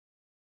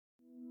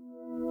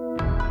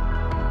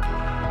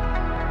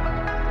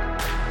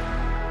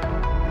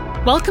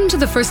Welcome to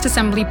the First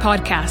Assembly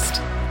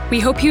podcast. We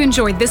hope you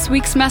enjoyed this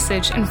week's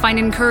message and find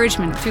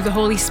encouragement through the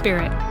Holy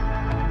Spirit.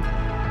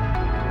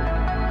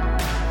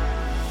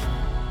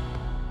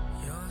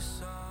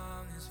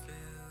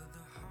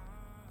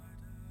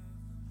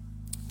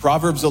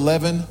 Proverbs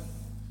 11,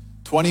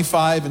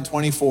 25 and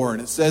 24,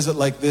 and it says it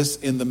like this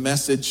in the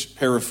Message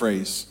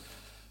paraphrase.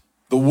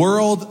 The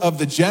world of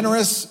the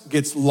generous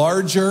gets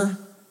larger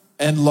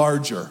and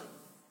larger.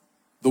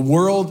 The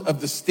world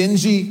of the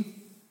stingy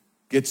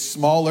gets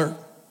smaller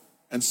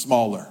and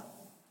smaller.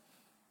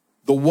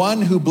 The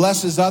one who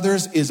blesses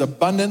others is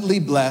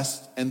abundantly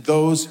blessed, and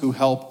those who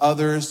help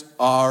others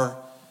are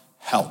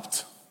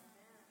helped.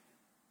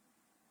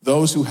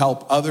 Those who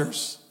help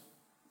others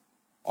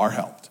are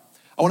helped.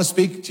 I want to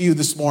speak to you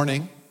this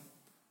morning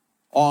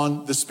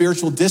on the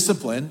spiritual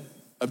discipline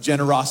of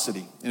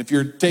generosity. And if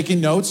you're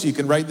taking notes, you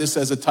can write this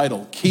as a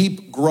title: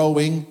 Keep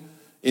Growing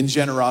in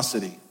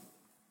Generosity.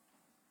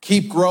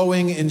 Keep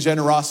growing in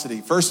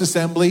generosity. First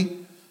Assembly,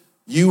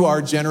 you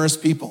are generous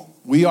people.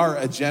 We are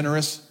a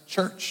generous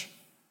church.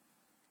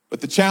 But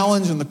the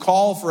challenge and the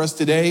call for us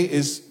today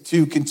is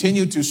to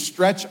continue to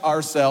stretch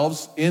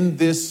ourselves in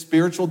this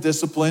spiritual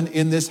discipline,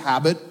 in this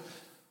habit.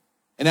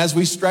 And as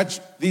we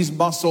stretch these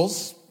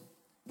muscles,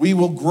 we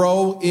will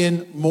grow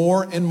in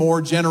more and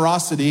more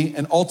generosity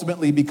and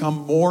ultimately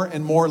become more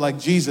and more like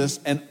Jesus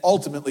and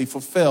ultimately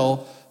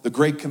fulfill the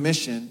Great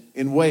Commission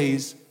in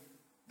ways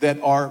that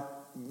are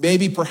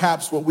maybe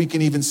perhaps what we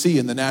can even see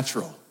in the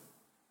natural,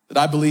 that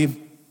I believe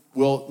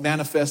will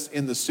manifest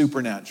in the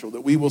supernatural,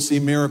 that we will see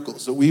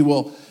miracles, that we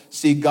will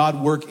see God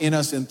work in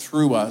us and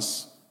through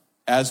us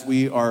as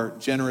we are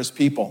generous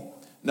people.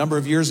 A number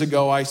of years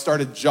ago, I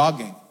started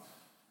jogging.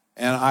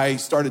 And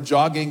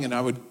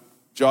I would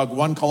jog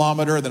 1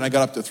 kilometer, then I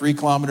got up to 3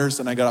 kilometers,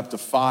 then I got up to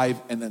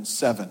 5, and then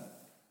 7.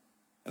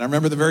 And I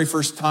remember the very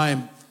first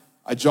time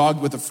I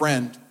jogged with a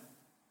friend,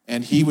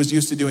 and he was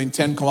used to doing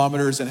 10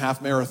 kilometers and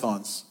half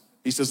marathons.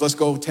 He says, let's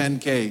go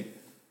 10K.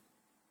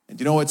 And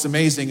you know what's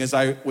amazing is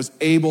I was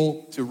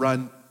able to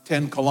run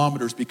 10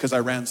 kilometers because I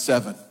ran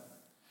 7.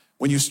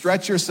 When you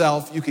stretch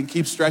yourself, you can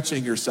keep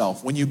stretching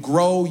yourself. When you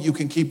grow, you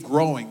can keep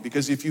growing,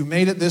 because if you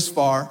made it this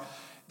far,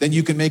 then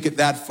you can make it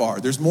that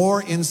far. There's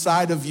more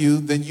inside of you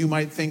than you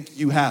might think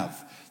you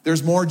have.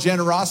 There's more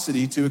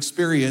generosity to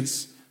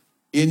experience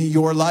in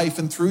your life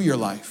and through your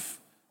life.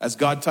 As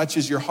God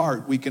touches your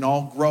heart, we can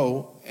all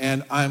grow,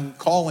 and I'm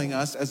calling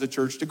us as a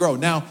church to grow.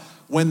 Now,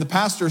 when the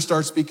pastor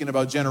starts speaking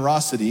about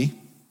generosity,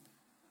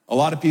 a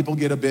lot of people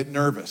get a bit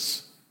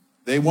nervous.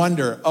 They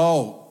wonder,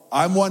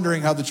 I'm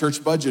wondering how the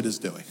church budget is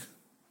doing.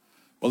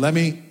 Well, let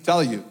me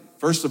tell you,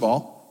 first of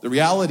all, the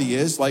reality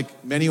is,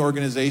 like many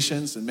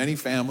organizations and many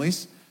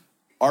families,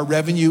 our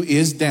revenue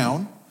is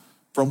down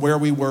from where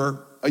we were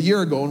a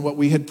year ago and what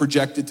we had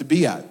projected to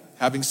be at.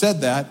 Having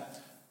said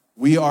that,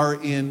 we are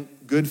in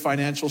good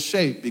financial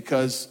shape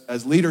because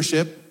as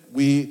leadership,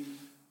 we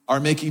are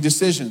making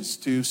decisions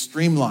to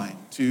streamline,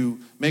 to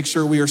make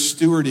sure we are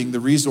stewarding the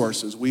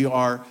resources. We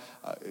are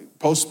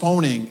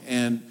postponing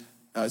and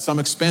some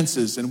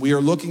expenses, and we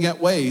are looking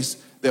at ways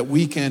that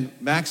we can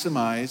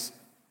maximize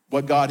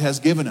what God has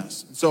given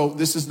us. So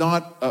this is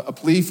not a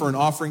plea for an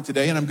offering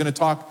today, and I'm going to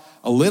talk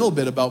a little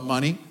bit about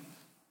money,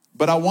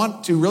 but I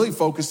want to really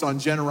focus on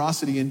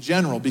generosity in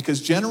general,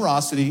 because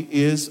generosity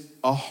is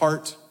a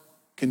heart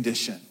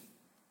condition.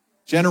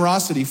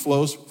 Generosity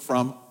flows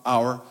from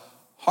our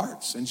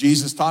hearts, and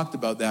Jesus talked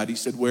about that. He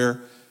said,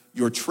 where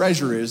your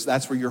treasure is,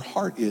 that's where your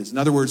heart is. In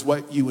other words,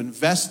 what you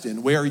invest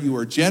in, where you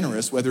are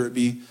generous, whether it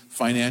be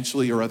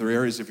financially or other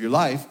areas of your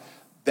life,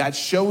 that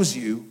shows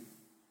you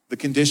the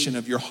condition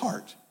of your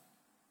heart.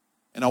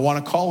 And I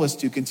want to call us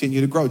to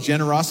continue to grow.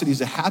 Generosity is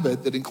a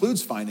habit that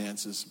includes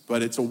finances,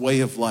 but it's a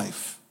way of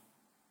life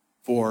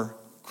for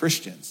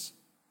Christians.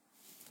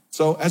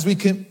 So as we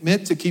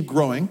commit to keep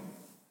growing,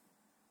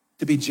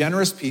 to be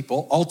generous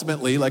people,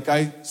 ultimately, like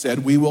I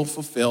said, we will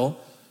fulfill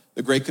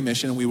the Great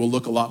Commission and we will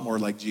look a lot more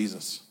like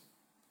Jesus.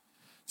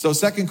 So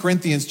 2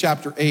 Corinthians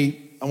chapter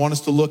 8, I want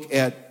us to look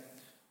at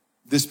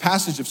this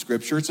passage of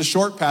Scripture. It's a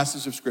short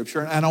passage of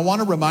Scripture, and I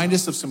want to remind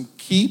us of some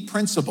key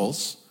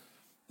principles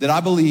that I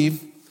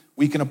believe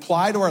we can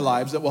apply to our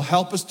lives that will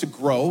help us to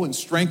grow and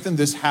strengthen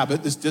this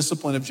habit, this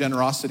discipline of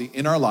generosity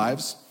in our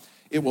lives.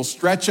 It will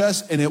stretch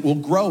us and it will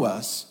grow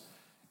us,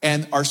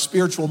 and our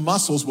spiritual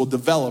muscles will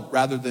develop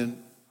rather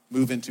than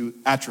move into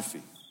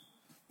atrophy.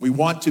 We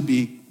want to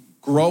be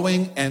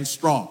growing and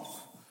strong.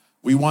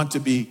 We want to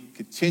be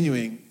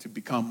continuing to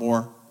become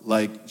more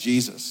like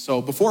Jesus.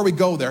 So before we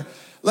go there,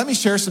 let me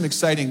share some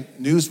exciting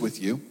news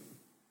with you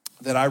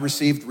that I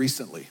received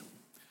recently.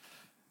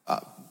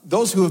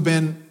 Those who have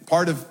been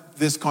part of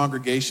this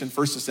congregation,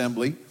 First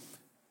Assembly,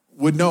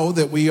 would know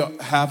that we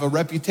have a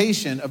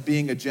reputation of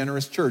being a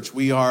generous church.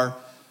 We are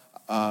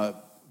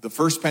the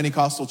first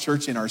Pentecostal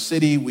church in our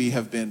city. We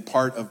have been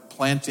part of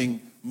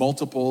planting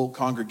multiple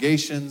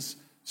congregations,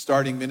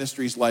 starting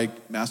ministries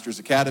like Masters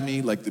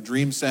Academy, like the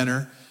Dream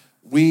Center.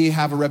 We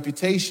have a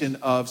reputation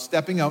of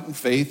stepping out in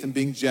faith and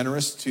being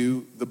generous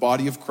to the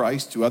body of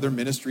Christ, to other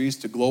ministries,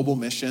 to global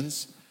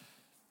missions.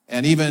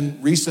 And even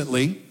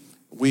recently,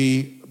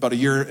 about a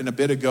year and a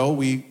bit ago,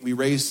 we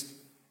raised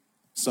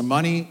some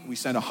money. We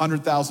sent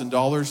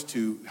 $100,000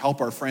 to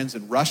help our friends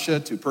in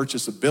Russia to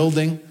purchase a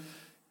building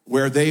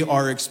where they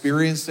are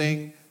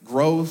experiencing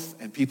growth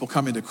and people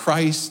coming to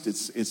Christ.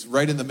 It's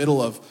right in the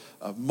middle of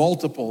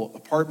multiple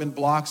apartment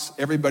blocks.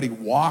 Everybody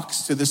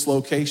walks to this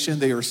location.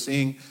 They are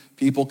seeing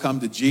people come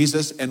to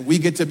Jesus, and we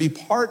get to be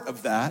part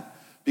of that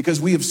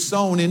because we have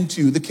sown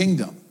into the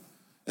kingdom.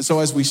 And so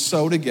as we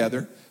sow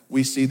together,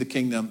 we see the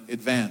kingdom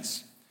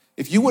advance.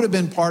 If you would have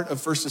been part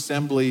of First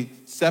Assembly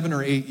 7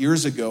 or 8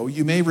 years ago,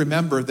 you may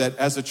remember that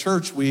as a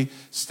church, we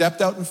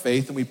stepped out in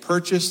faith and we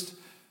purchased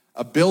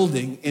a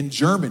building in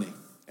Germany.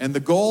 And the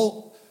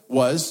goal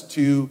was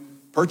to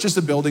purchase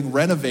a building,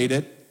 renovate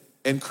it,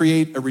 and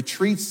create a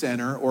retreat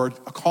center or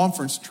a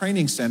conference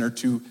training center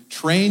to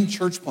train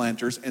church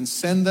planters and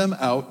send them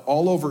out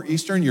all over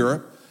Eastern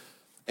Europe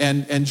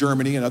and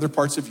Germany and other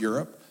parts of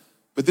Europe.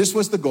 But this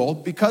was the goal.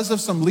 Because of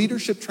some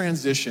leadership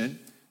transition,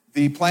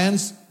 the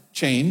plans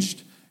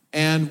changed.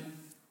 And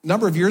a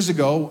number of years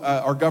ago,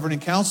 our governing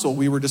council,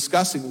 we were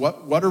discussing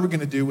what are we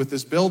going to do with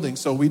this building.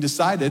 So we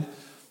decided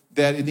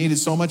that it needed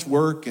so much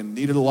work and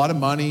needed a lot of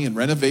money and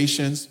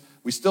renovations.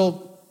 We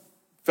still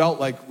felt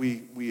like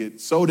we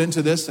had sowed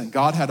into this and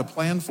God had a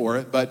plan for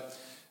it, but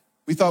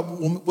we thought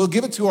we'll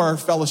give it to our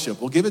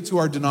fellowship. We'll give it to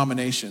our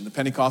denomination, the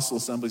Pentecostal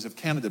Assemblies of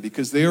Canada,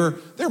 because they're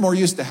more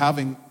used to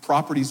having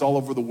properties all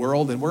over the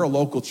world, and we're a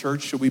local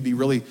church. Should we be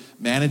really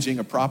managing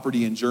a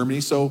property in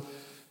Germany? So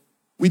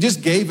we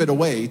just gave it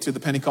away to the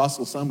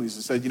Pentecostal Assemblies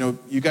and said,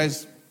 you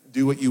guys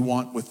do what you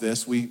want with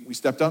this. We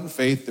stepped out in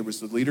faith. There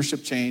was a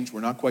leadership change.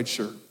 We're not quite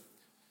sure.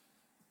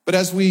 But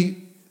as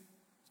we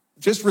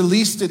just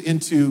released it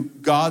into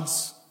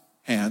God's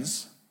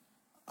hands,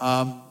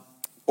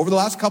 over the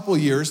last couple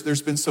of years,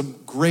 there's been some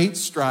great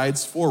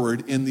strides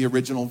forward in the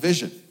original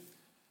vision.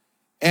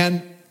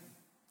 And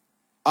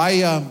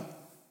I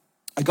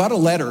got a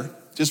letter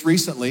just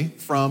recently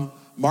from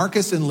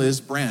Marcus and Liz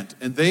Brandt,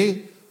 and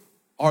they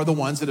are the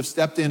ones that have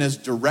stepped in as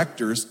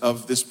directors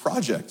of this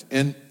project.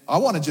 And I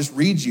want to just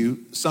read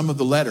you some of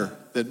the letter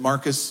that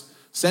Marcus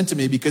sent to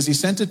me, because he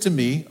sent it to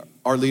me,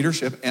 our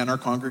leadership, and our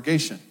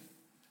congregation.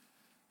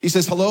 He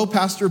says, "Hello,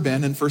 Pastor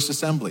Ben and First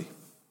Assembly.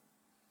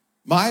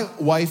 My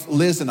wife,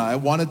 Liz, and I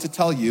wanted to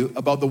tell you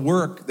about the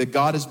work that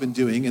God has been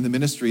doing in the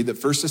ministry that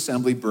First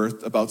Assembly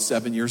birthed about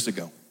 7 years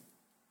ago.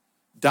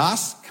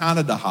 Das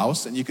Canada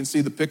House," and you can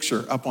see the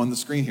picture up on the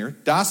screen here,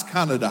 Das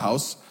Canada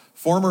House,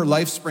 former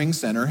Life Spring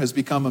Center, has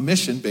become a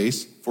mission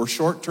base for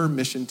short-term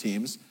mission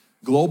teams,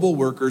 global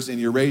workers in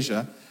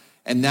Eurasia,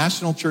 and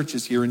national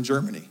churches here in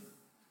Germany,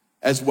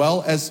 as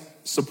well as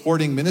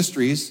supporting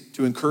ministries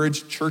to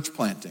encourage church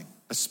planting,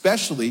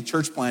 especially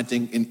church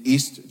planting in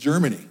East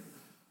Germany.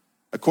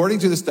 According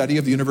to the study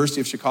of the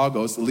University of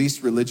Chicago, it's the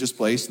least religious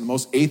place and the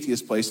most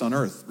atheist place on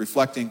earth,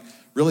 reflecting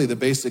really the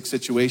basic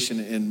situation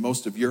in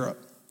most of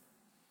Europe.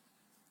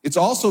 It's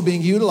also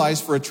being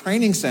utilized for a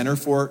training center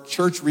for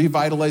church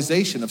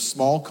revitalization of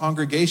small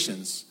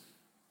congregations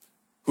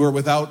who are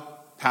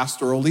without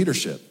pastoral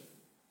leadership.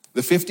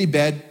 The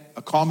 50-bed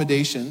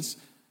accommodations,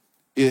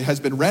 it has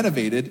been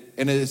renovated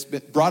and it has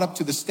been brought up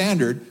to the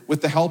standard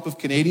with the help of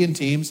Canadian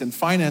teams and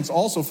finance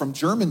also from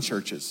German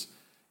churches.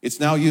 It's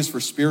now used for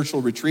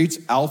spiritual retreats,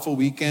 alpha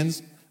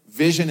weekends,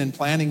 vision and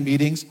planning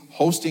meetings,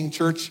 hosting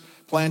church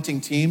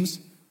planting teams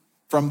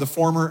from the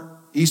former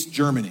East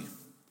Germany.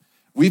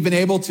 We've been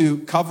able to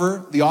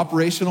cover the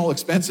operational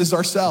expenses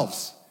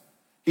ourselves.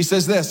 He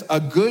says this, "A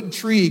good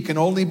tree can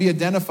only be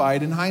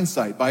identified in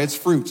hindsight by its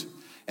fruit.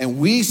 And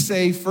we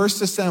say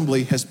First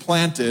Assembly has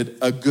planted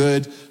a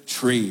good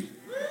tree."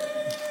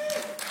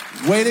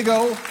 Way to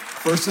go,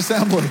 First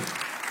Assembly.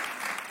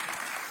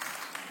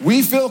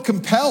 We feel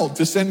compelled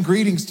to send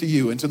greetings to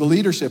you and to the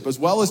leadership as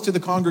well as to the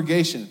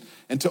congregation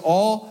and to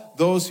all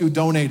those who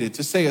donated,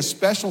 to say a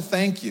special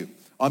thank you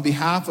on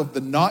behalf of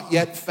the not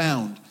yet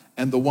found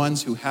and the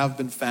ones who have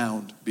been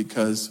found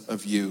because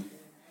of you.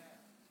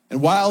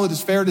 And while it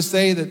is fair to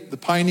say that the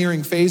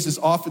pioneering phases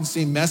often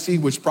seem messy,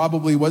 which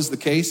probably was the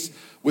case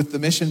with the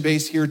mission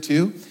base here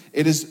too,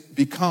 it has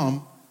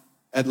become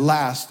at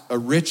last a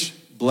rich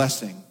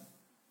blessing.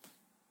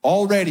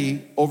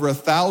 Already over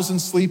 1,000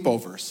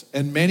 sleepovers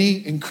and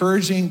many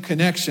encouraging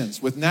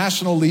connections with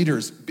national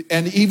leaders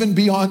and even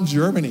beyond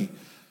Germany.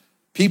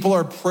 People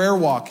are prayer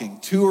walking,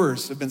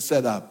 tours have been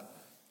set up,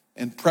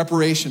 and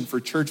preparation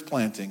for church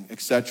planting,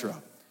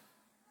 etc.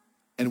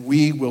 And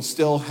we will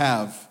still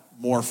have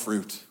more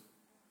fruit.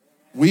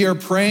 We are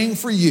praying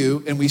for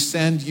you and we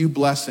send you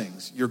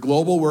blessings, your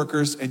global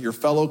workers and your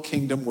fellow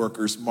kingdom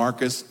workers,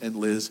 Marcus and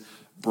Liz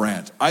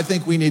Brandt. I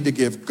think we need to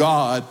give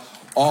God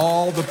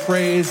all the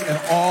praise and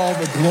all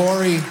the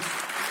glory.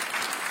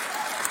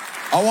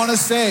 I want to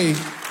say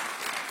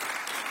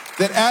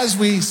that as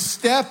we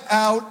step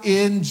out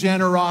in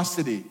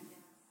generosity,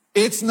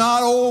 it's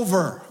not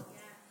over.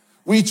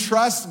 We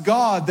trust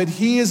God that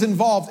He is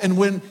involved. And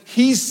when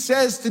He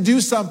says to do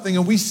something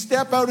and we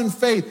step out in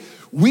faith,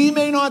 we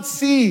may not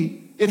see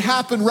it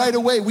happen right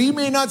away. We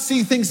may not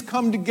see things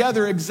come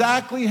together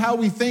exactly how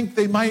we think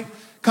they might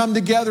come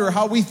together or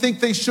how we think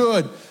they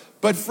should.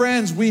 But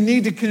friends, we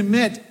need to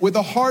commit with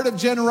a heart of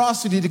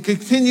generosity to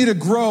continue to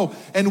grow.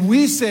 And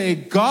we say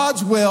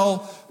God's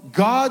will,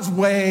 God's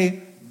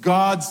way,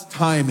 God's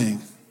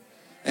timing.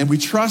 And we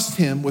trust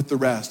him with the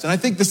rest. And I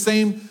think the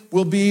same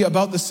will be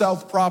about the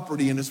South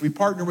property. And as we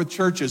partner with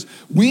churches,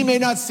 we may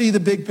not see the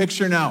big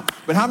picture now,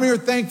 but how many are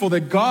thankful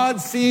that God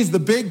sees the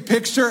big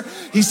picture?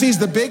 He sees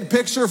the big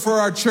picture for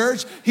our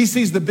church. He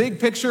sees the big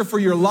picture for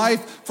your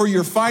life, for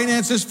your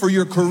finances, for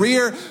your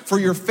career, for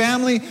your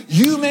family.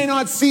 You may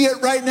not see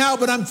it right now,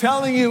 but I'm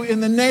telling you, in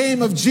the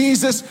name of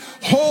Jesus,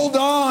 hold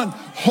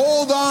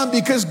on,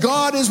 because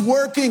God is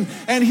working,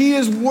 and he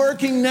is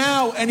working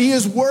now, and he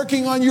is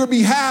working on your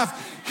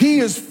behalf. He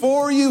is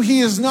for you. He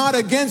is not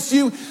against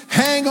you.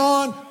 Hang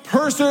on,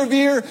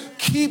 persevere,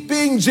 keep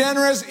being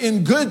generous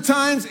in good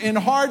times, in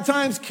hard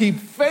times, keep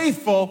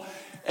faithful,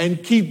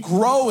 and keep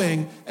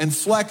growing and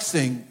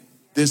flexing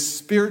this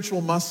spiritual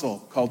muscle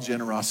called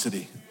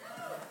generosity.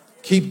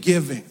 Keep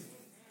giving,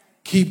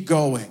 keep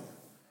going.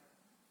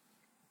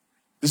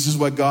 This is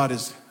what God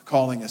is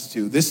calling us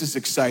to. This is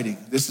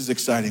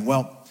exciting.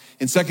 Well,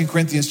 in 2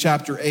 Corinthians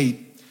chapter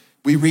 8,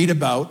 we read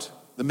about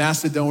the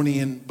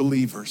Macedonian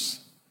believers.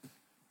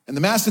 And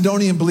the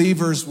Macedonian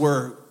believers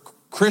were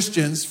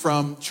Christians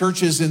from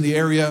churches in the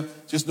area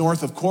just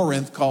north of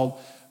Corinth called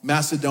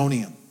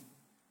Macedonia.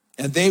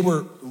 And they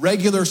were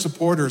regular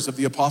supporters of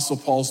the Apostle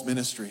Paul's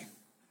ministry.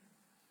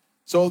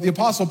 So the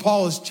Apostle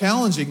Paul is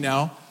challenging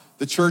now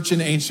the church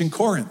in ancient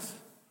Corinth.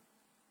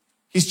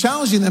 He's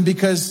challenging them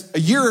because a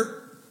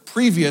year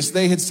previous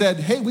they had said,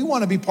 hey, we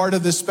want to be part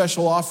of this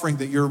special offering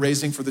that you're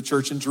raising for the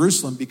church in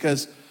Jerusalem,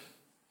 because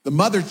the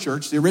mother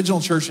church, the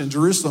original church in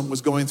Jerusalem,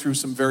 was going through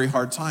some very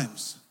hard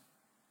times.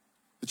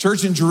 The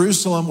church in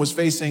Jerusalem was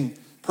facing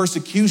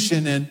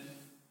persecution and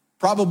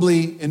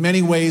probably in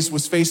many ways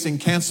was facing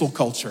cancel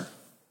culture.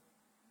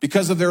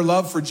 Because of their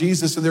love for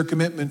Jesus and their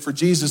commitment for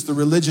Jesus, the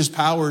religious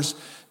powers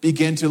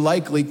began to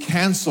likely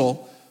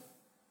cancel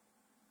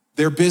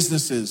their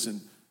businesses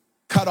and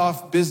cut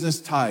off business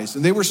ties.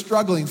 And they were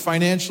struggling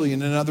financially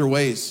and in other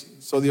ways.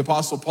 So the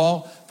Apostle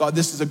Paul thought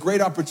this is a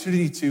great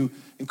opportunity to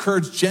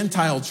encourage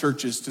Gentile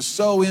churches to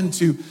sow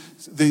into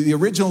the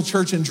original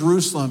church in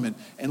Jerusalem.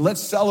 And let's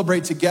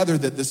celebrate together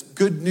that this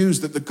good news,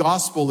 that the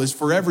gospel is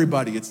for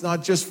everybody. It's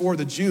not just for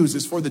the Jews,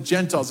 it's for the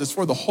Gentiles, it's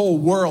for the whole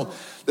world.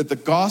 That the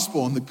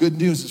gospel and the good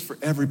news is for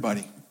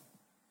everybody.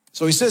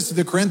 So he says to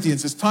the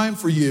Corinthians, it's time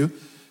for you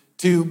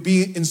to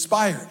be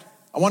inspired.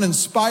 I want to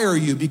inspire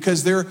you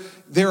because there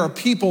are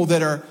people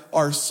that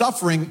are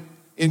suffering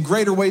in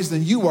greater ways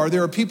than you are.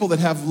 There are people that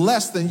have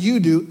less than you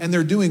do, and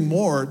they're doing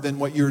more than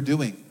what you're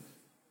doing.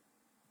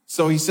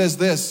 So he says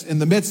this, in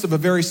the midst of a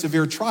very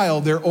severe trial,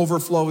 their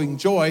overflowing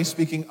joy,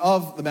 speaking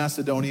of the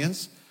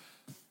Macedonians,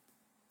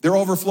 their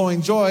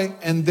overflowing joy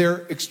and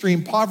their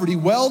extreme poverty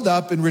welled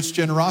up in rich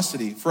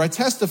generosity. For I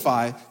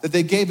testify that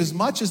they gave as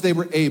much as they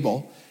were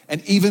able,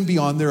 and even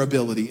beyond their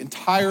ability,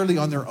 entirely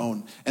on their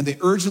own. And they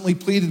urgently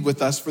pleaded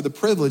with us for the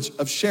privilege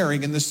of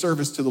sharing in this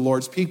service to the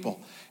Lord's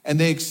people. And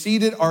they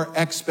exceeded our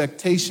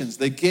expectations.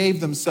 They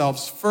gave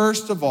themselves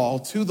first of all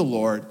to the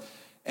Lord,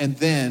 and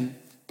then,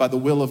 by the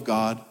will of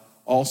God,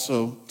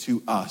 also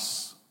to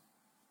us.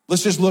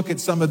 Let's just look at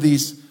some of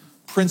these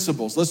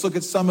principles. Let's look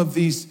at some of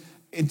these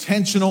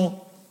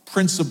intentional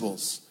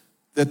principles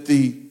that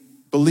the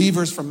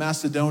believers from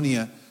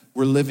Macedonia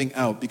were living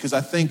out, because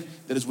I think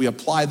that as we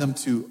apply them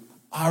to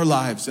our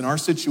lives and our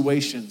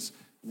situations,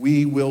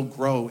 we will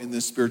grow in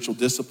this spiritual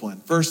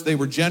discipline. First, they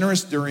were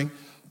generous during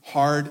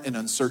hard and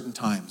uncertain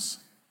times.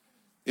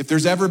 If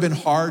there's ever been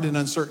hard and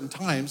uncertain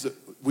times,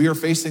 we are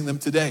facing them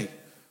today.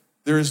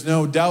 There is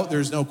no doubt,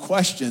 there's no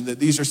question that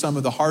these are some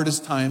of the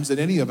hardest times that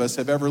any of us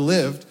have ever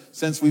lived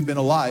since we've been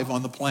alive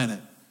on the planet.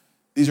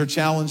 These are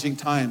challenging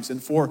times.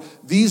 And for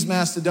these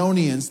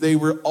Macedonians, they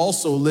were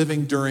also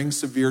living during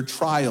severe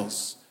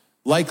trials.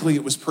 Likely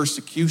it was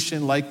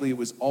persecution. Likely it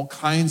was all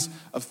kinds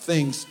of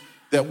things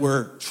that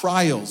were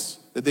trials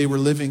that they were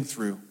living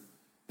through.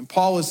 And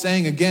Paul is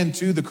saying again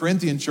to the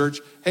Corinthian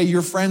church, hey,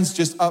 your friends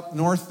just up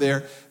north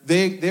there,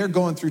 they're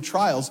going through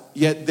trials,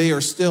 yet they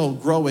are still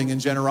growing in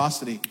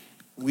generosity.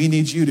 We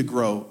need you to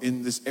grow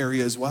in this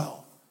area as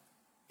well.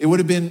 It would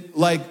have been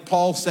like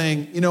Paul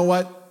saying, you know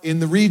what, in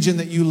the region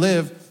that you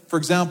live, for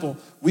example,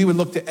 we would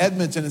look to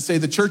Edmonton and say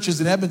the churches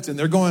in Edmonton,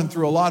 they're going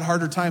through a lot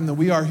harder time than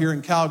we are here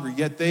in Calgary,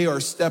 yet they are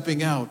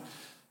stepping out.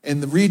 In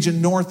the region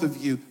north of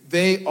you,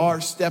 they are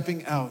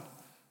stepping out.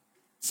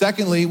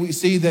 Secondly, we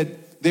see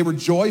that they were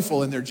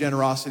joyful in their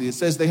generosity. It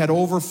says they had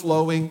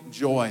overflowing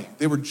joy.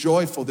 They were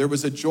joyful. There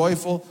was a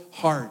joyful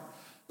heart.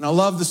 And I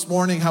love this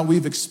morning how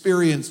we've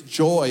experienced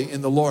joy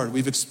in the Lord.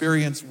 We've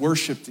experienced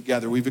worship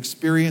together. We've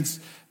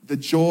experienced the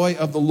joy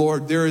of the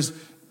Lord. There is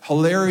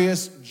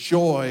hilarious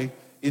joy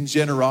in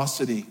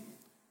generosity.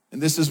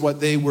 And this is what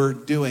they were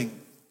doing.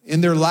 In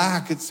their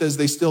lack, it says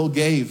they still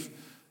gave.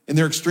 In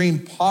their extreme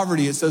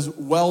poverty, it says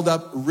welled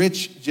up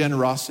rich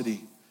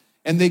generosity.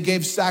 And they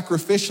gave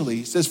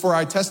sacrificially. It says, for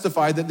I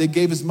testify that they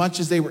gave as much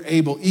as they were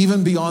able,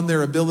 even beyond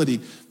their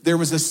ability. There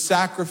was a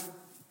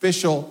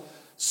sacrificial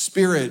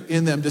spirit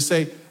in them to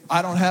say,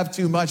 I don't have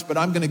too much, but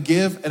I'm going to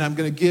give, and I'm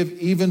going to give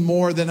even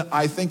more than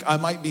I think I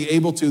might be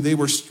able to. They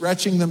were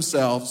stretching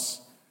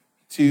themselves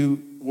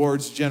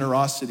towards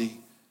generosity.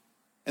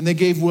 And they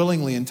gave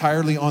willingly,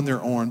 entirely on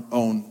their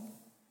own.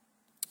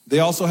 They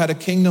also had a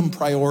kingdom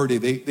priority.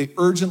 They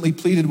urgently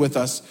pleaded with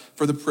us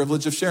for the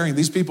privilege of sharing.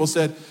 These people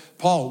said,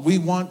 Paul, we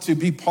want to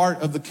be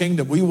part of the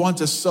kingdom. We want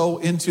to sow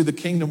into the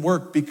kingdom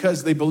work,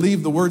 because they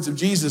believe the words of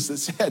Jesus that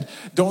said,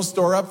 don't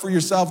store up for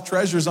yourself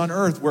treasures on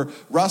earth where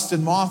rust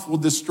and moth will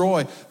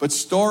destroy, but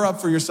store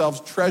up for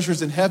yourselves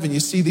treasures in heaven. You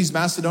see, these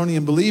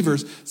Macedonian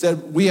believers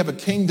said, we have a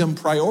kingdom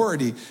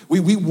priority.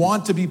 We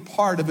want to be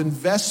part of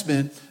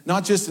investment,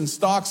 not just in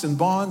stocks and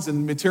bonds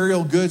and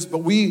material goods, but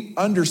we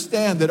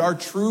understand that our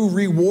true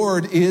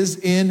reward is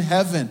in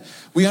heaven.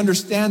 We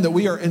understand that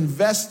we are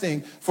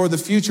investing for the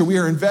future. We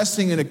are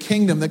investing in a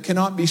kingdom that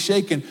cannot be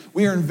shaken.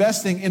 We are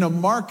investing in a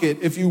market,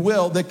 if you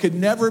will, that could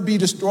never be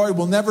destroyed,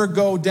 will never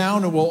go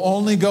down, and will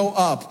only go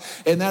up.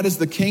 And that is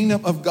the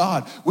kingdom of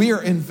God. We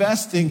are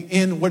investing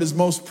in what is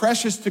most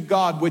precious to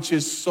God, which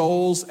is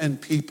souls and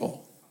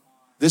people.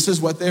 This is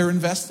what they're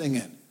investing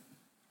in.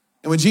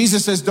 And when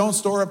Jesus says, don't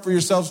store up for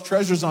yourselves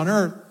treasures on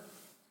earth,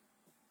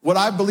 what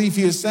I believe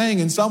he is saying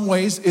in some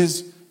ways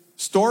is,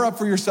 store up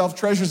for yourself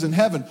treasures in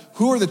heaven.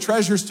 Who are the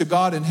treasures to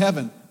God in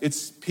heaven?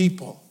 It's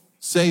people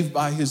saved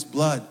by his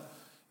blood.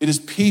 It is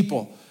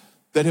people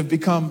that have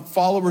become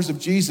followers of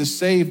Jesus,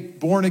 saved,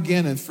 born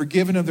again, and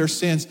forgiven of their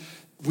sins.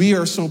 We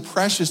are so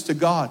precious to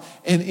God.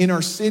 And in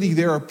our city,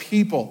 there are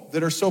people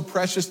that are so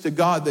precious to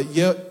God that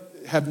yet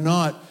have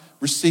not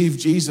received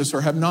Jesus,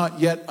 or have not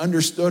yet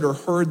understood or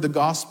heard the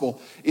gospel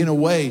in a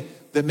way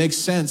that makes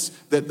sense,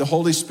 that the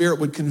Holy Spirit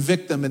would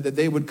convict them and that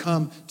they would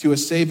come to a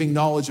saving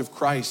knowledge of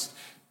Christ.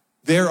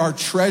 There are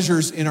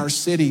treasures in our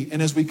city.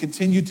 And as we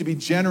continue to be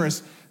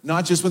generous,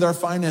 not just with our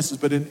finances,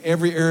 but in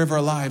every area of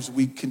our lives,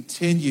 we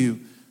continue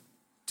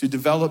to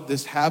develop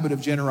this habit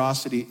of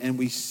generosity, and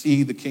we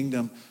see the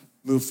kingdom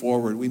move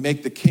forward. We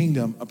make the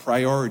kingdom a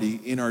priority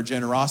in our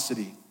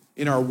generosity,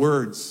 in our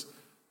words,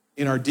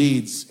 in our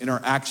deeds, in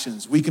our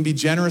actions. We can be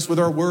generous with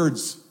our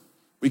words.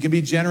 We can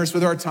be generous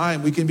with our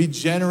time. We can be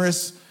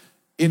generous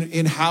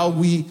in how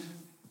we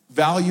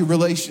value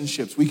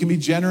relationships. We can be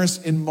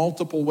generous in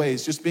multiple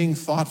ways, just being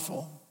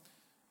thoughtful.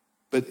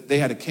 But they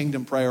had a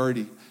kingdom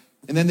priority.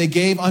 And then they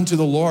gave unto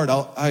the Lord.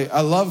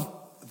 I love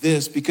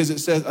this because it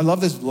says, I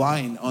love this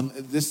line on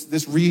this.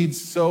 This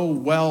reads so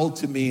well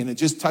to me, and it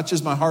just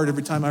touches my heart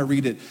every time I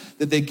read it,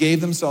 that they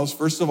gave themselves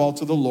first of all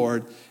to the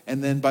Lord,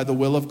 and then by the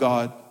will of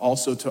God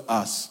also to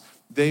us.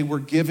 They were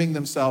giving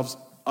themselves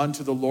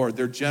unto the Lord.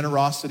 Their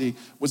generosity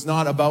was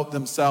not about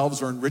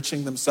themselves or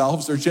enriching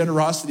themselves. Their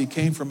generosity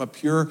came from a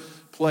pure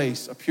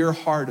place, a pure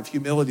heart of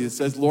humility that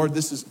says, Lord,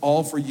 this is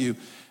all for you.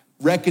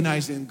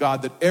 Recognizing,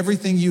 God, that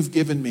everything you've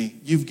given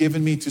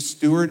me to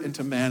steward and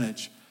to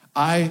manage.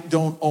 I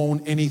don't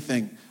own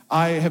anything.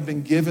 I have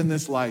been given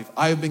this life.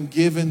 I have been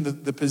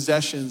given the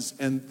possessions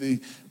and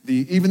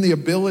even the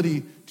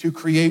ability to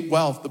create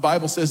wealth. The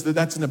Bible says that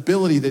that's an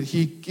ability that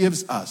he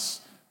gives us.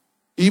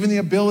 Even the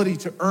ability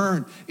to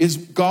earn is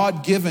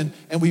God-given,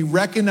 and we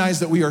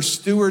recognize that we are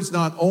stewards,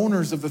 not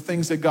owners of the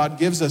things that God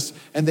gives us.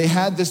 And they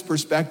had this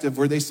perspective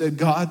where they said,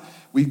 God,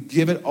 we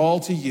give it all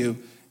to you,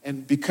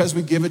 and because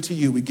we give it to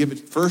you, we give it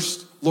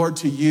first, Lord,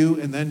 to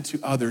you, and then to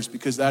others,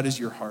 because that is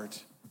your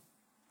heart.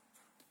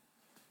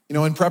 You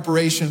know, in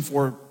preparation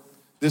for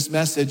this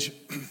message,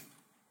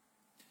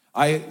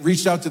 I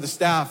reached out to the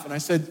staff, and I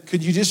said,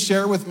 could you just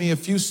share with me a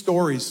few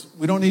stories?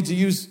 We don't need to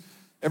use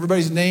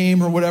everybody's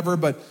name or whatever,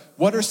 but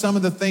what are some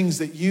of the things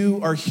that you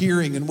are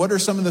hearing, and what are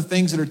some of the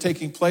things that are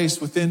taking place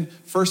within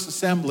First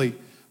Assembly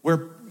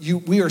where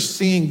we are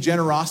seeing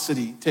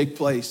generosity take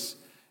place?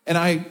 And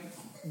I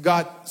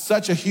got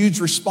such a huge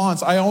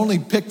response. I only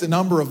picked a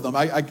number of them.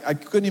 I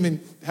couldn't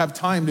even have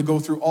time to go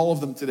through all of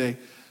them today,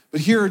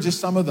 but here are just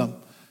some of them.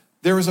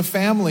 There was a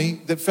family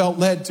that felt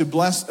led to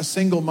bless a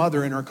single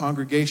mother in our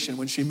congregation.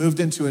 When she moved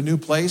into a new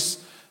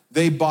place,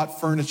 they bought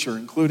furniture,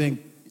 including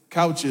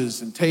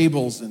couches and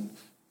tables and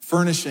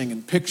furnishing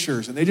and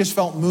pictures, and they just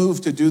felt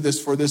moved to do this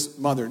for this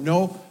mother.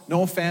 No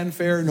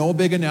fanfare, no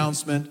big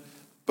announcement,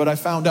 but I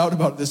found out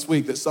about it this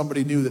week that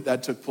somebody knew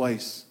that took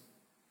place.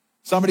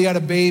 Somebody had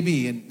a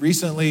baby, and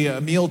recently a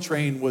meal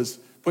train was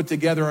put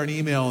together on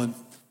email, and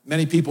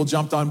many people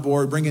jumped on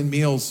board bringing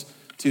meals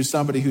to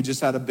somebody who just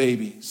had a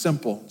baby.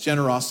 Simple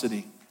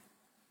generosity.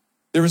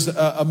 There was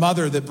a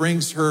mother that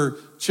brings her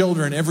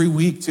children every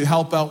week to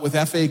help out with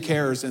FA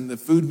Cares and the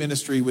food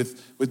ministry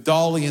with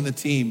Dolly and the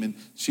team. And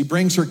she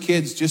brings her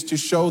kids just to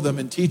show them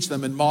and teach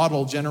them and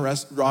model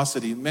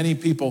generosity. Many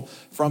people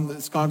from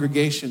this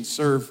congregation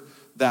serve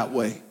that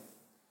way.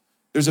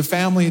 There's a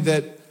family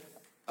that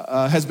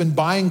has been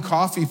buying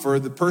coffee for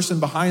the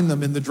person behind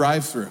them in the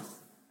drive-thru.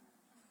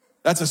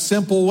 That's a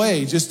simple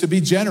way just to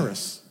be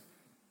generous.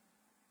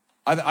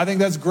 I think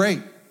that's great.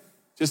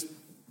 Just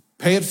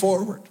pay it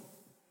forward.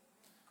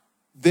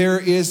 There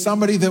is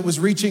somebody that was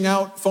reaching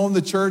out, phoned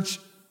the church,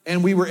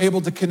 and we were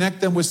able to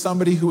connect them with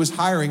somebody who was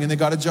hiring, and they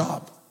got a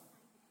job.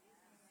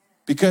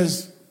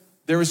 Because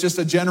There was just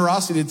a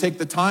generosity to take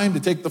the time,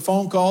 to take the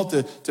phone call,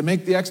 to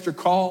make the extra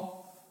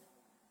call.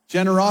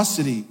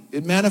 Generosity,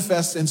 it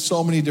manifests in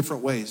so many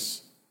different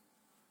ways.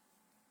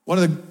 One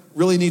of the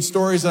really neat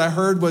stories that I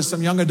heard was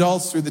some young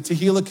adults through the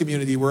Tehillah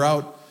community were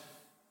out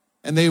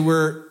and they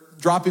were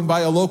dropping by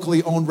a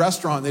locally owned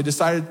restaurant. They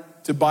decided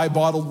to buy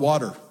bottled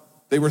water.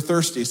 They were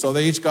thirsty, so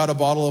they each got a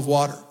bottle of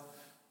water.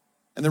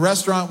 And the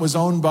restaurant was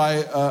owned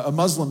by a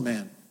Muslim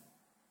man.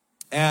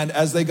 And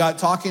as they got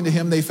talking to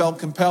him, they felt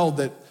compelled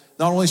that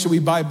not only should we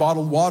buy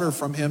bottled water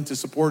from him to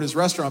support his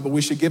restaurant, but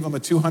we should give him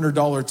a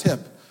 $200 tip.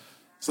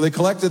 So they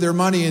collected their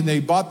money and they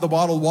bought the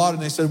bottled water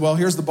and they said, well,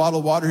 here's the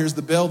bottled water, here's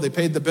the bill. They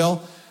paid the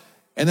bill.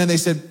 And then they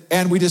said,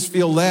 and we just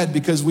feel led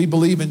because we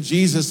believe in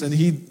Jesus and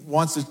he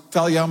wants to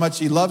tell you how much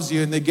he loves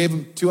you. And they gave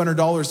him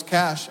 $200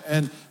 cash.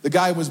 And the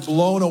guy was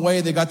blown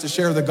away. They got to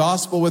share the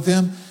gospel with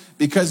him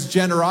because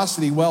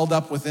generosity welled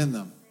up within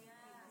them.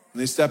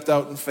 And they stepped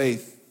out in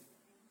faith.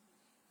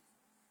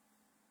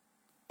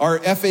 Our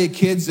FA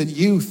kids and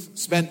youth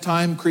spent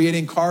time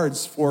creating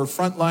cards for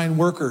frontline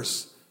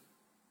workers,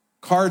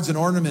 cards and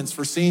ornaments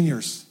for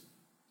seniors.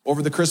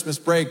 Over the Christmas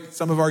break,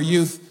 some of our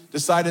youth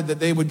decided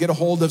that they would get a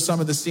hold of some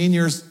of the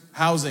seniors'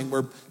 housing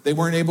where they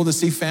weren't able to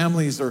see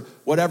families or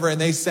whatever, and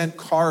they sent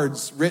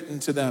cards written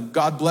to them.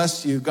 God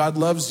bless you. God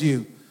loves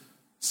you.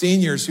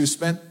 Seniors who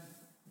spent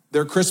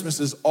their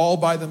Christmases all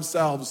by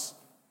themselves.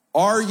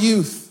 Our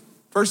youth,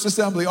 First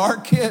Assembly, our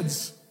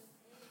kids,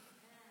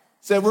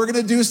 said, we're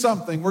going to do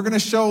something. We're going to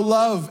show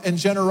love and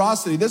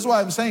generosity. This is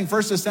why I'm saying,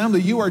 First Assembly,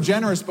 you are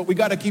generous, but we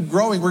got to keep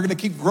growing. We're going to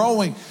keep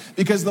growing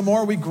because the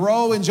more we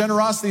grow in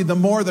generosity, the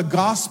more the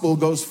gospel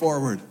goes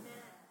forward.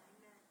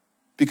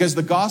 Because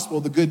the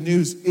gospel, the good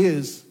news,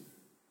 is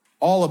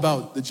all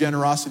about the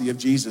generosity of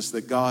Jesus,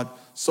 that God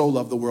so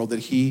loved the world that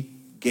he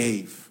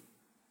gave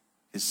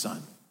his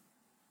son.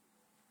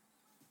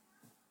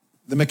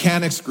 The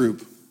mechanics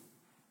group.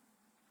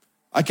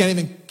 I can't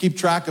even keep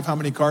track of how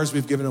many cars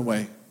we've given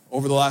away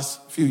over the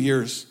last few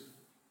years.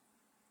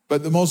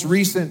 But the most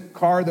recent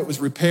car that was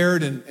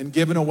repaired and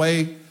given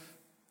away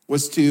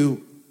was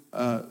to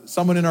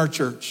someone in our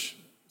church,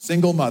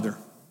 single mother,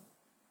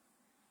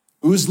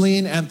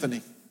 Uzleen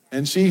Anthony.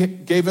 And she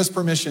gave us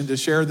permission to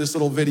share this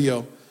little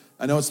video.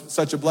 I know it's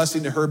such a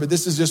blessing to her, but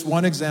this is just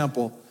one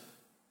example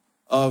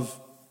of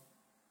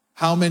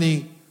how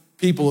many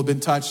people have been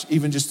touched,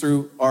 even just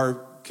through our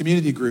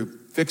community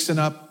group, fixing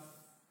up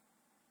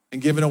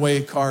and giving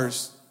away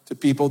cars to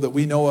people that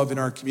we know of in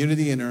our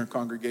community and in our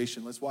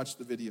congregation. Let's watch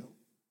the video.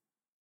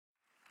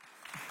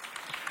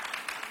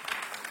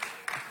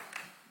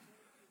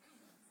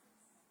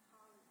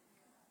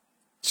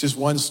 It's just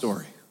one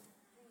story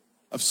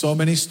of so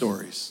many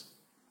stories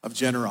of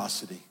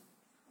generosity.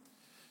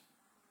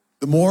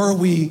 The more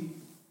we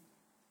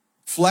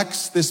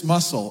flex this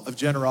muscle of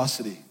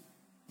generosity,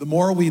 the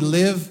more we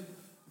live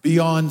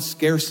beyond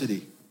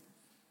scarcity.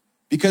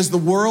 Because the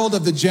world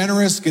of the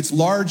generous gets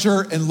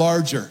larger and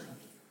larger.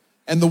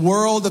 And the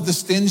world of the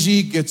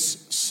stingy gets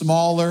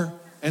smaller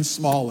and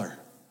smaller.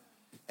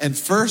 And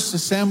First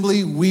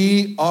Assembly,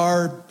 we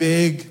are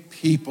big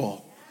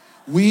people.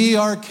 We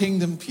are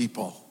kingdom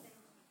people.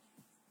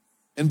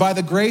 And by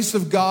the grace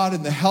of God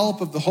and the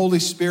help of the Holy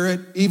Spirit,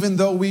 even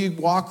though we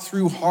walk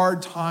through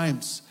hard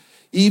times,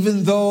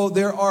 even though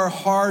there are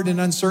hard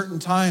and uncertain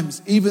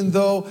times, even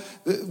though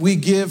we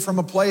give from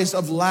a place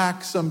of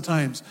lack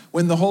sometimes,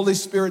 when the Holy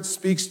Spirit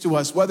speaks to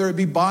us, whether it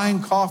be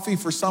buying coffee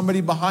for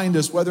somebody behind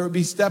us, whether it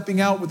be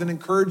stepping out with an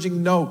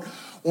encouraging note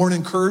or an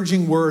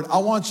encouraging word, I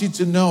want you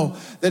to know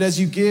that as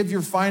you give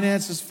your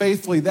finances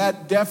faithfully,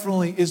 that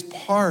definitely is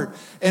part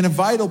and a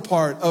vital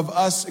part of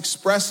us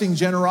expressing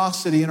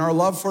generosity and our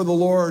love for the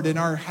Lord and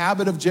our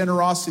habit of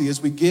generosity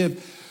as we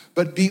give.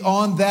 But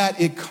beyond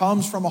that, it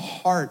comes from a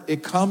heart.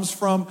 It comes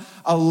from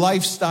a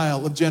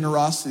lifestyle of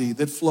generosity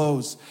that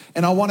flows.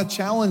 And I want to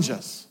challenge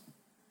us.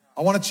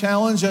 I want to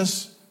challenge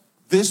us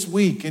this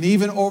week and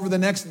even over the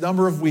next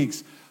number of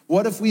weeks.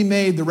 What if we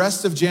made the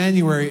rest of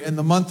January and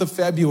the month of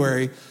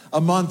February a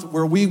month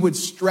where we would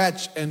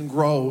stretch and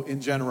grow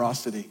in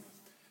generosity?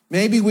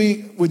 Maybe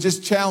we would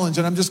just challenge,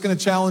 and I'm just going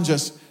to challenge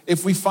us,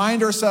 if we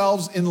find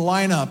ourselves in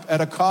lineup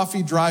at a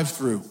coffee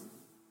drive-thru,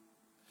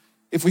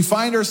 if we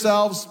find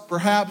ourselves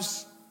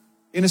perhaps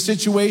in a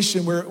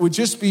situation where it would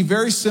just be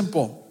very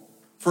simple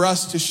for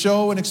us to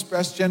show and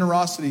express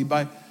generosity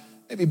by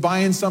maybe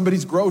buying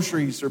somebody's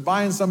groceries or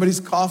buying somebody's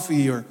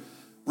coffee or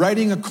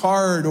writing a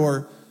card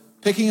or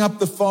picking up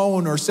the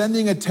phone or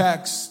sending a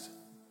text,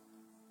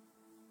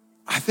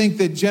 I think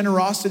that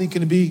generosity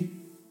can be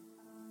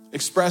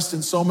expressed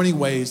in so many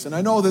ways. And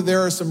I know that there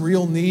are some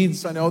real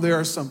needs. I know there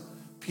are some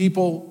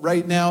people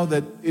right now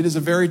that it is a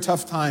very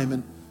tough time.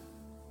 And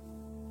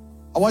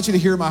I want you to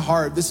hear my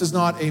heart. This is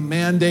not a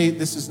mandate.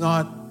 This is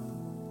not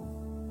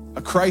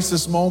a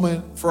crisis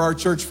moment for our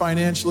church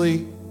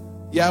financially.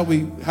 Yeah,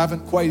 we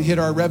haven't quite hit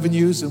our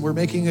revenues and we're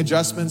making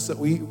adjustments that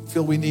we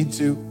feel we need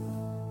to.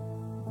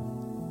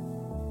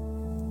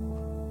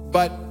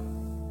 But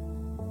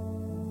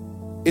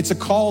it's a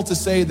call to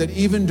say that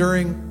even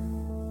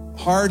during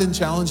hard and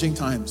challenging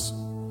times,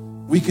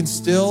 we can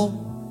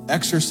still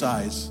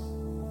exercise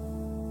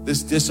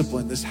this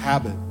discipline, this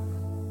habit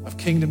of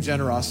kingdom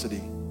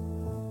generosity.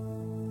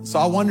 So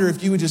I wonder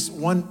if you would just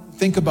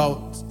think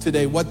about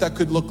today what that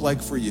could look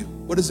like for you.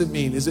 What does it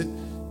mean? Does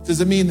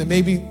it mean that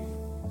maybe,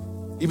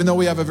 even though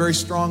we have a very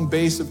strong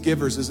base of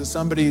givers, is it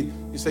somebody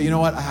you say, you know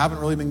what, I haven't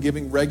really been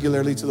giving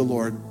regularly to the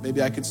Lord.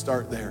 Maybe I could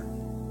start there.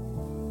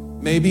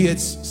 Maybe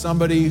it's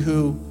somebody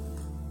who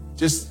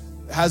just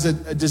has a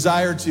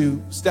desire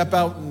to step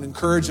out and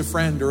encourage a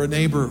friend or a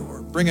neighbor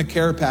or bring a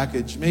care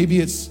package. Maybe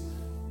it's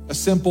a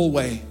simple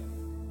way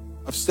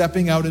of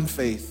stepping out in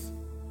faith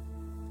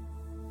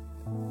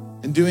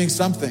and doing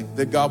something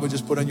that God would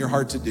just put on your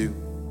heart to do.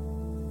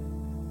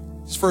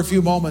 Just for a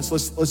few moments,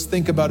 let's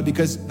think about it,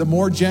 because the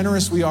more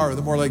generous we are,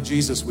 the more like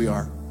Jesus we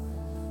are.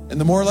 And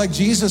the more like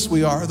Jesus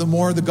we are, the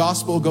more the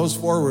gospel goes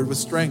forward with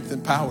strength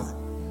and power.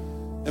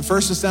 In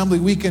First Assembly,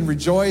 we can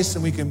rejoice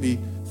and we can be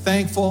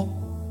thankful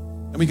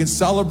and we can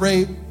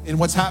celebrate in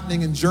what's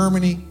happening in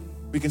Germany.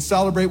 We can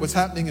celebrate what's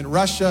happening in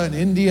Russia and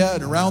India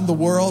and around the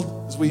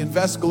world as we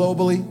invest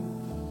globally.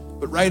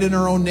 But right in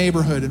our own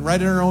neighborhood and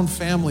right in our own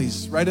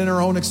families, right in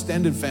our own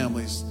extended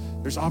families,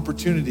 there's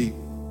opportunity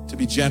to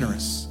be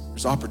generous.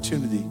 There's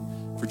opportunity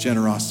for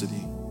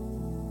generosity.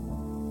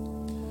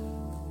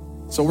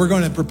 So we're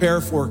going to prepare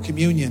for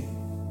communion.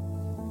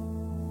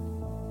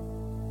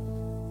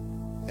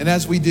 And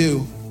as we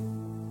do,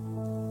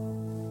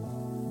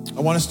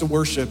 I want us to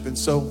worship. And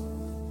so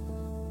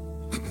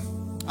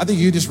I think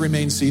you just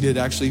remain seated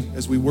actually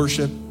as we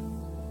worship.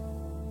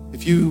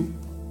 If you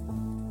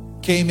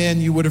came in,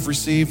 you would have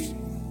received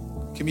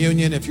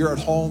communion. If you're at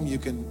home, you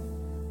can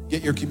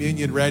get your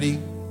communion ready.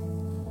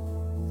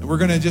 And we're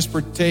going to just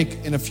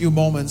partake in a few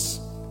moments.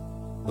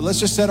 But let's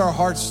just set our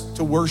hearts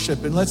to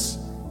worship. And let's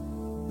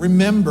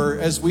remember,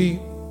 as we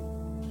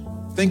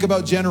think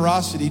about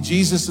generosity,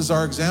 Jesus is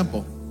our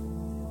example.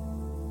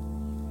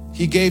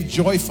 He gave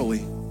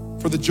joyfully.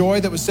 For the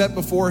joy that was set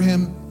before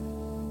him,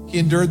 he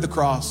endured the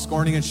cross,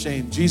 scorning its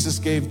shame. Jesus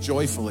gave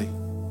joyfully.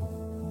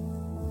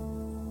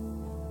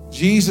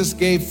 Jesus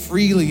gave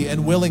freely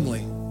and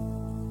willingly,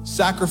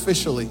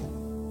 sacrificially.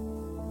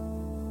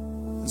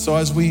 And so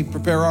as we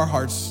prepare our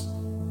hearts,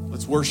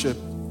 let's worship,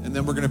 and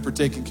then we're going to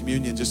partake in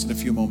communion just in a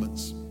few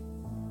moments.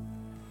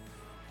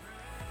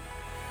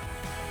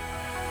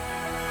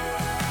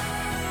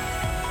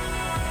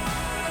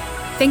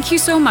 Thank you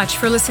so much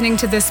for listening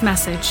to this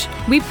message.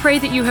 We pray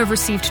that you have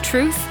received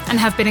truth and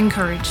have been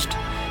encouraged.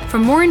 For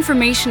more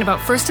information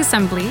about First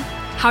Assembly,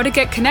 how to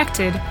get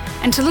connected,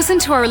 and to listen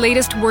to our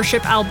latest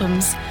worship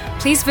albums,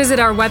 please visit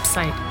our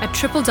website at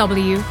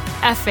www.fa.church.